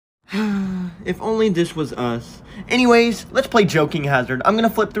if only this was us. Anyways, let's play Joking Hazard. I'm gonna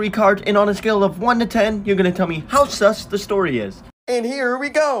flip 3 cards, and on a scale of 1 to 10, you're gonna tell me how sus the story is. And here we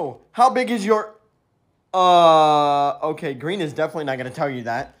go. How big is your... Okay, green is definitely not gonna tell you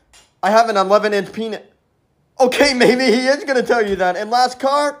that. I have an 11-inch penis. Okay, maybe he is gonna tell you that. And last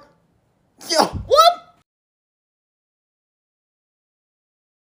card... Yo, what?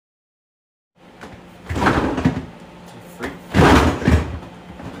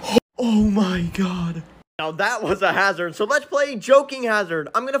 Oh my god. Now that was a hazard, so let's play Joking Hazard.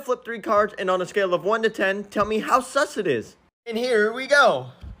 I'm gonna flip 3 cards, and on a scale of 1 to 10, tell me how sus it is. And here we go.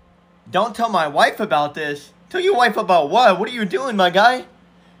 Don't tell my wife about this. Tell your wife about what? What are you doing, my guy?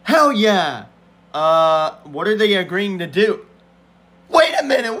 Hell yeah. What are they agreeing to do? Wait a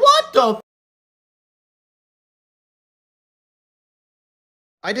minute, what the f—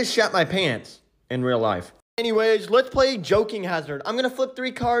 I just shat my pants in real life. Anyways, let's play Joking Hazard. I'm gonna flip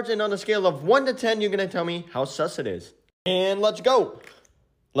 3 cards, and on a scale of 1 to 10, you're gonna tell me how sus it is. And let's go.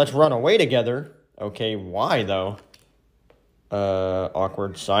 Let's run away together. Okay, why though?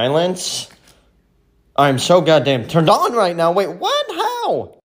 Awkward silence. I'm so goddamn turned on right now. Wait, what?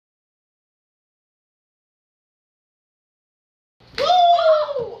 How?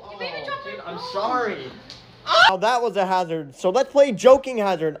 Oh, dude, I'm sorry. Now that was a hazard. So let's play Joking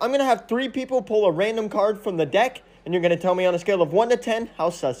Hazard. I'm gonna have 3 people pull a random card from the deck, and you're gonna tell me on a scale of 1 to 10 how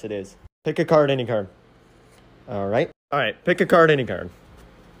sus it is. Pick a card, any card. Alright. Alright, pick a card, any card.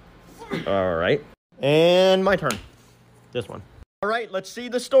 Alright. And my turn. This one. Alright, let's see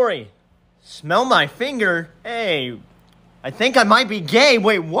the story. Smell my finger? Hey, I think I might be gay.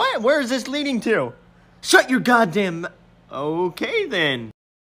 Wait, what? Where is this leading to? Shut your goddamn... Okay, then.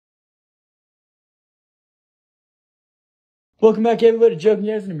 Welcome back, everybody, to Joking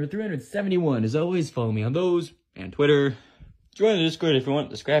Hazard number 371. As always, follow me on those, and Twitter. Join the Discord if you want,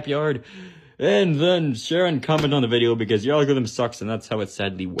 the Scrapyard. And then share and comment on the video because your algorithm sucks, and that's how it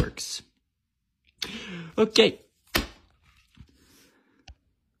sadly works. Okay.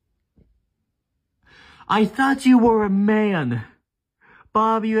 I thought you were a man.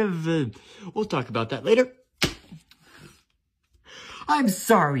 Bob, you have, we'll talk about that later. I'm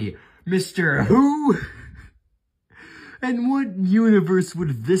sorry, Mr. Who? And what universe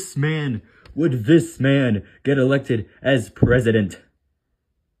would this man get elected as president?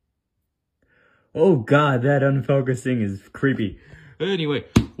 Oh god, that unfocusing is creepy. Anyway,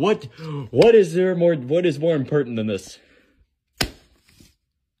 what is more important than this?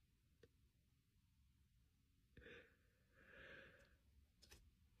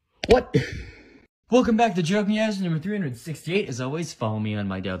 What? Welcome back to Joking Hazard number 368. As always, follow me on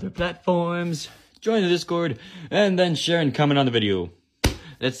my other platforms, join the Discord, and then share and comment on the video.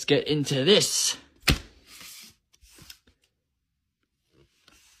 Let's get into this.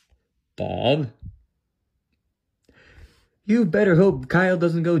 Bob? You better hope Kyle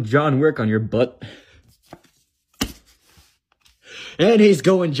doesn't go John Wick on your butt. And he's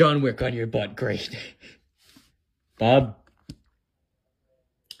going John Wick on your butt. Great. Bob?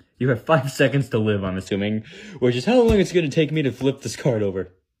 You have 5 seconds to live, I'm assuming, which is how long it's going to take me to flip this card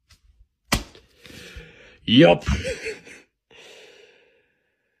over. Yup.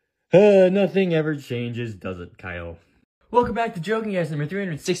 Nothing ever changes, does it, Kyle? Welcome back to Joking Hazard number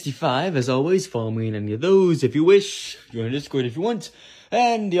 365. As always, follow me in any of those if you wish. Join the Discord if you want.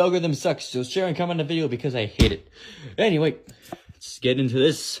 And the algorithm sucks, so share and comment on the video because I hate it. Anyway, let's get into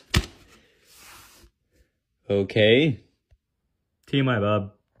this. Okay. TMI,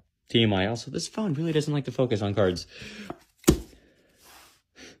 Bob. TMI. Also, this phone really doesn't like to focus on cards.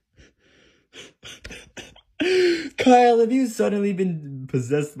 Kyle, have you suddenly been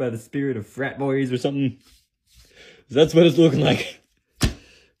possessed by the spirit of frat boys or something? That's what it's looking like.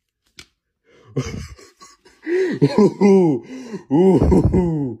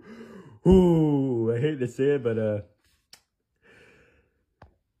 Ooh, I hate to say it, but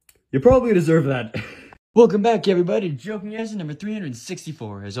you probably deserve that. Welcome back, everybody, to Joking Hazard number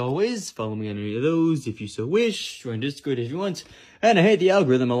 364. As always, follow me on any of those if you so wish. Join Discord if you want. And I hate the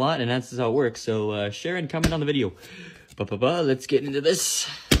algorithm a lot, and that's how it works. So share and comment on the video. Let's get into this.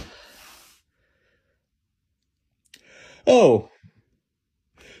 Oh.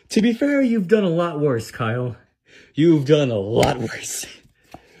 To be fair, you've done a lot worse, Kyle. You've done a lot worse.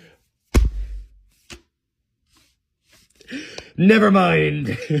 Never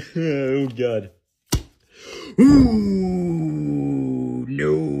mind. Oh, God. Ooh,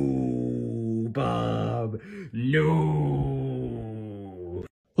 no, Bob, no.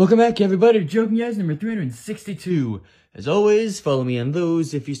 Welcome back, everybody, to Joking Hazard number 362. As always, follow me on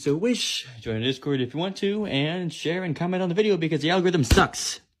those if you so wish. Join the Discord if you want to, and share and comment on the video because the algorithm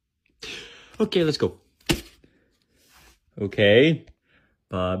sucks. Okay, let's go. Okay.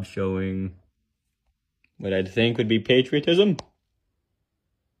 Bob showing what I'd think would be patriotism.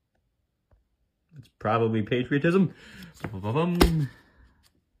 It's probably patriotism.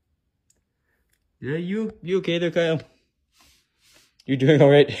 Yeah, you okay there, Kyle? You doing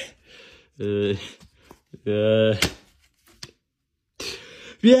all right? Yeah,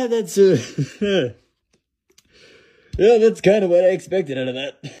 that's yeah, that's kind of what I expected out of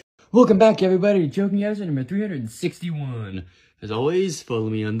that. Welcome back, everybody, to Joking Hazard number 361. As always, follow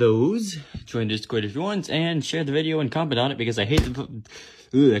me on those. Join Discord if you want, and share the video and comment on it because I hate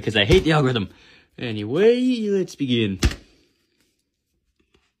the algorithm. Anyway, let's begin.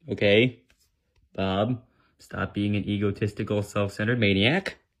 Okay, Bob, stop being an egotistical, self-centered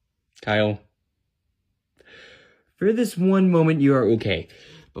maniac. Kyle, for this one moment, you are okay.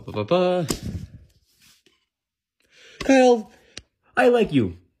 Kyle, I like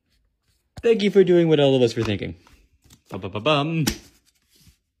you. Thank you for doing what all of us were thinking. Now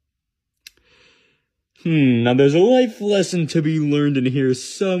there's a life lesson to be learned in here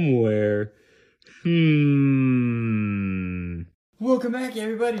somewhere. Welcome back,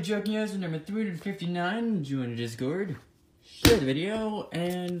 everybody. Joking Hazard number 359. Join the Discord, share the video,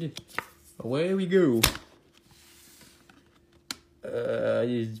 and away we go.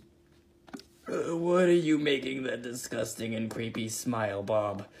 What are you making that disgusting and creepy smile,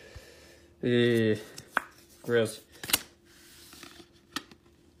 Bob? Gross.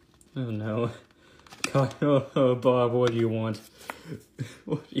 Oh no. God, oh, Bob, what do you want?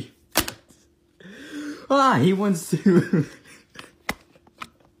 What do you want? He wants to...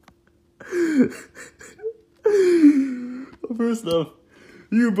 First off,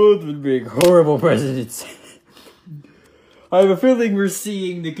 you both would make horrible presidents. I have a feeling we're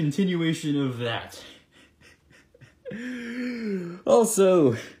seeing the continuation of that.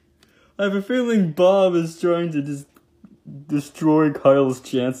 Also, I have a feeling Bob is trying to destroy Kyle's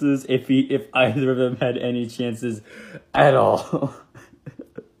chances if either of them had any chances at all.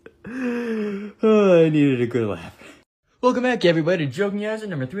 Oh, I needed a good laugh. Welcome back, everybody, to Joking Hazard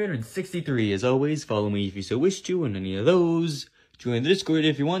number 363. As always, follow me if you so wish to on any of those. Join the Discord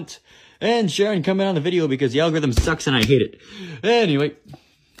if you want. And share and comment on the video because the algorithm sucks and I hate it. Anyway.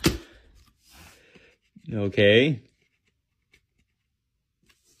 Okay.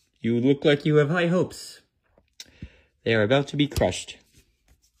 You look like you have high hopes. They are about to be crushed.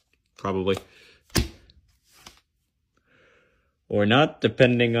 Probably. Or not,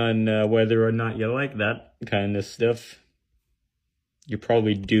 depending on whether or not you like that kind of stuff. You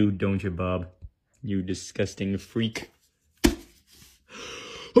probably do, don't you, Bob? You disgusting freak.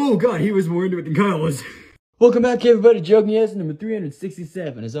 Oh god, he was more into it than Kyle was. Welcome back, everybody. Joking Hazard number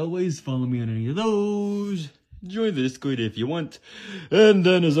 367. As always, follow me on any of those. Join the Discord if you want. And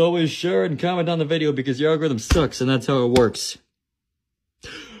then, as always, share and comment on the video because your algorithm sucks and that's how it works.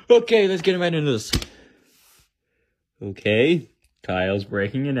 Okay, let's get right into this. Okay, Kyle's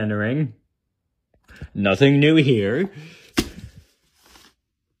breaking and entering. Nothing new here.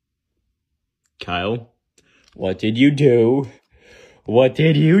 Kyle, what did you do? What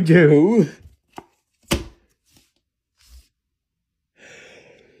did you do?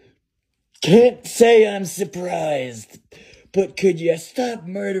 Can't say I'm surprised, but could you stop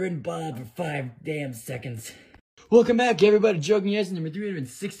murdering Bob for 5 damn seconds? Welcome back, everybody. Joking Hazard number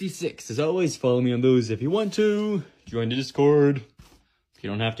 366. As always, follow me on those if you want to. Join the Discord if you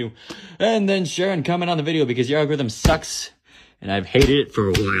don't have to. And then share and comment on the video because your algorithm sucks and I've hated it for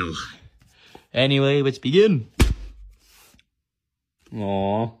a while. Anyway, let's begin.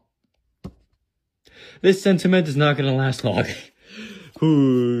 Aww. This sentiment is not gonna last long.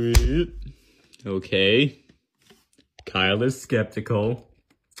 Okay. Kyle is skeptical.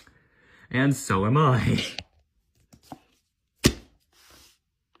 And so am I.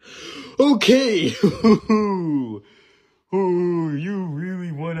 Okay. Oh, you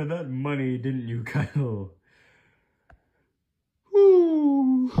really wanted that money, didn't you, Kyle?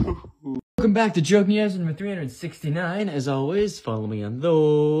 Welcome back to Joking Hazard number 369. As always, follow me on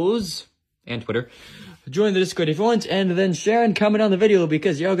those. And Twitter. Join the Discord if you want, and then share and comment on the video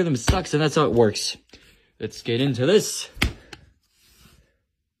because the algorithm sucks and that's how it works. Let's get into this.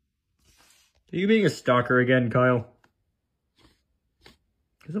 Are you being a stalker again, Kyle?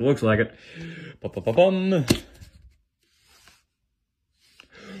 Because it looks like it.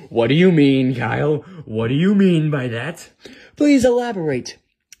 What do you mean, Kyle? What do you mean by that? Please elaborate.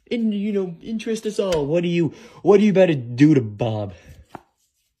 Interest us all. What do you about to do to Bob?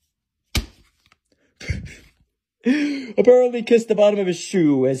 Apparently kissed the bottom of his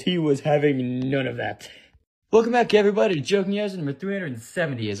shoe as he was having none of that. Welcome back, everybody, to Joking Hazard number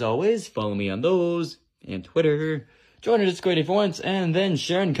 370. As always, follow me on those and Twitter. Join our Discord if you want, and then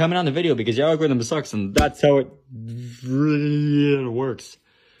share and comment on the video because your algorithm sucks, and that's how it really works.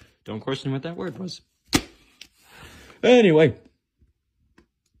 Don't question what that word was. Anyway.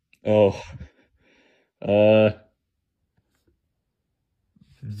 Oh.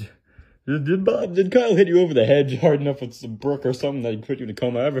 Did Kyle hit you over the head hard enough with some brook or something that he put you in a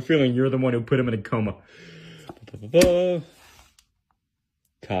coma? I have a feeling you're the one who put him in a coma.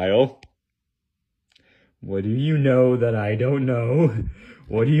 Kyle. What do you know that I don't know?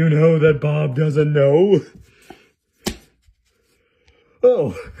 What do you know that Bob doesn't know?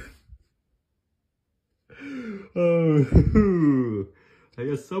 Oh. Oh. I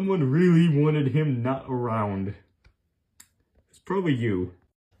guess someone really wanted him not around. It's probably you.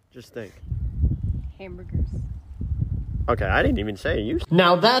 Just think. Hamburgers. Okay, I didn't even say you.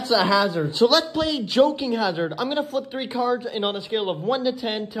 Now that's a hazard. So let's play Joking Hazard. I'm gonna flip 3 cards, and on a scale of 1 to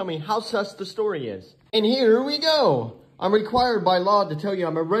 10, tell me how sus the story is. And here we go. I'm required by law to tell you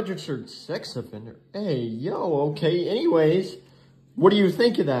I'm a registered sex offender. Hey, yo, okay, anyways. What do you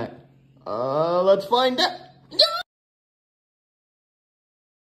think of that? Let's find out.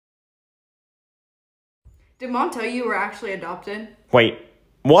 Did Mom tell you were actually adopted? Wait,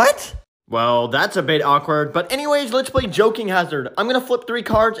 what? Well, that's a bit awkward, but anyways, let's play Joking Hazard. I'm gonna flip 3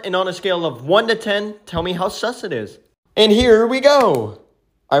 cards, and on a scale of 1 to 10, tell me how sus it is. And here we go.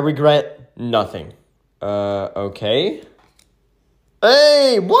 I regret nothing. Okay.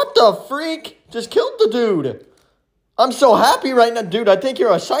 Hey, what the freak? Just killed the dude. I'm so happy right now, dude. I think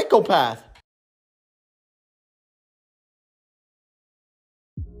you're a psychopath.